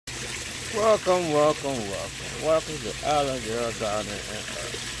Welcome to Island Girl Garden and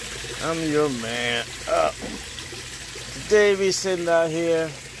I'm your man. Today we sitting out here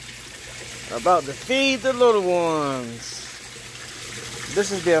about to feed the little ones.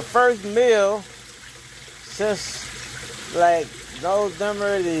 This is their first meal since like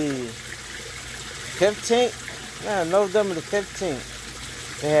November the 15th. No, November the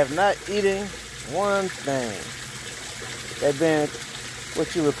 15th. They have not eaten one thing. They've been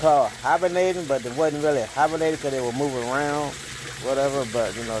what you would call hibernating, but it wasn't really hibernating because they were moving around, whatever.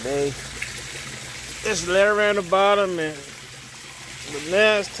 But you know, they just lay around the bottom, and but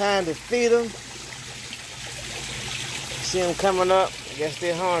now it's time to feed them. See them coming up. I guess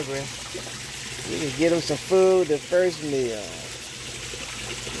they're hungry. You can get them some food, the first meal.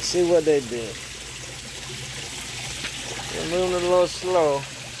 Let's see what they do. They're moving a little slow.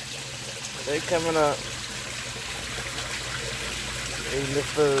 They coming up. Eating the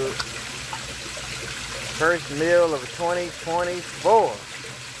food. First meal of 2024.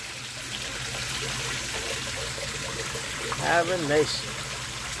 Hibernation.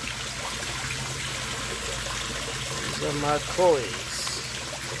 These are my kois.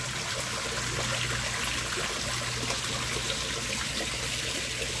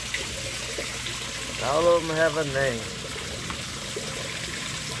 All of them have a name.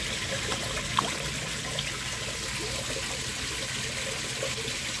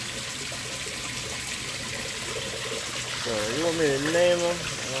 So you want me to name them?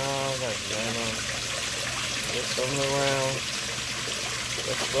 No, I got to name them. Get some around.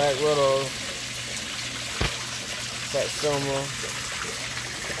 That's Black Widow, Satsuma,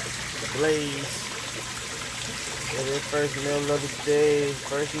 Blaze. Get their first meal of the day,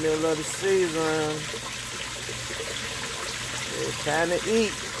 first meal of the season. It's time to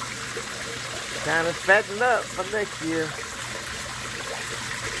eat. Time to fatten up for next year.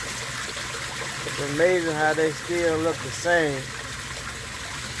 It's amazing how they still look the same.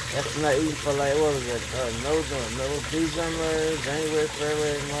 After not eating for like, what was it? December, January,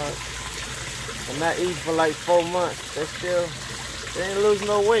 February, March. And not eating for like 4 months. They ain't losing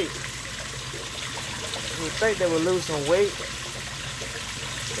no weight. You would think they would lose some weight,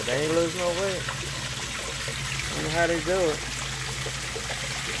 but they ain't losing no weight. I don't know how they do it.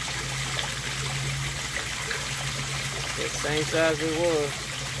 The same size they was.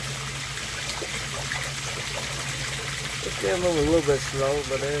 It's still moving a little bit slow,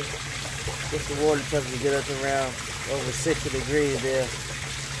 but then just the water temperature get up to around over 60 degrees, they'll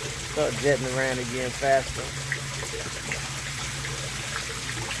start jetting around again faster.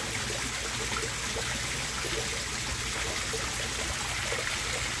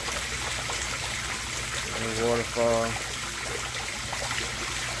 And the waterfall.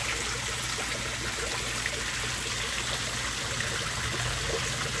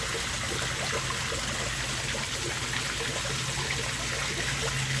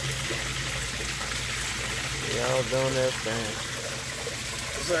 Y'all doing their thing.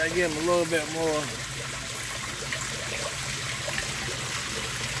 So I give them a little bit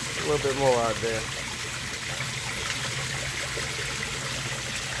more out there.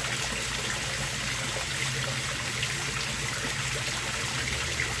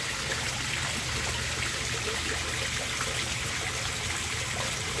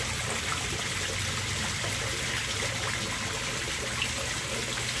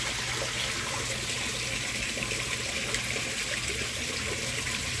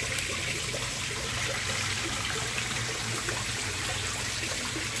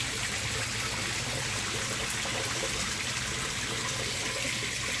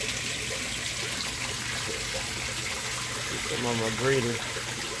 Some of them are greedy.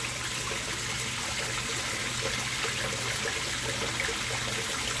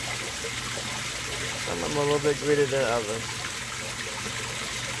 Some of them are a little bit greedier than others.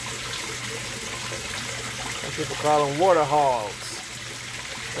 Some people call them water hogs.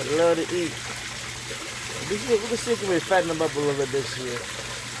 They love to eat. We can see if we can fatten them up a little bit this year.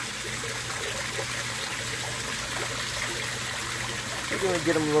 We're going to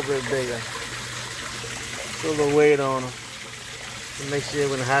get them a little bit bigger. Put a little weight on them. To make sure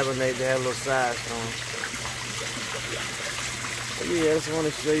when they hibernate, they have a little size to them. But yeah, I just want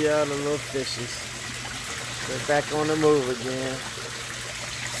to show y'all the little fishes. They're back on the move again.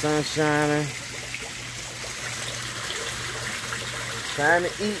 Sun shining. Time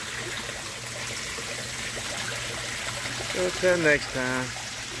to eat. So until next time.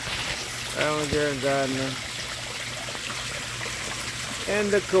 Island Girl Gardener.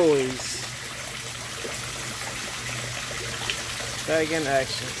 And the kois. Back in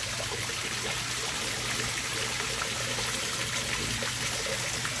action.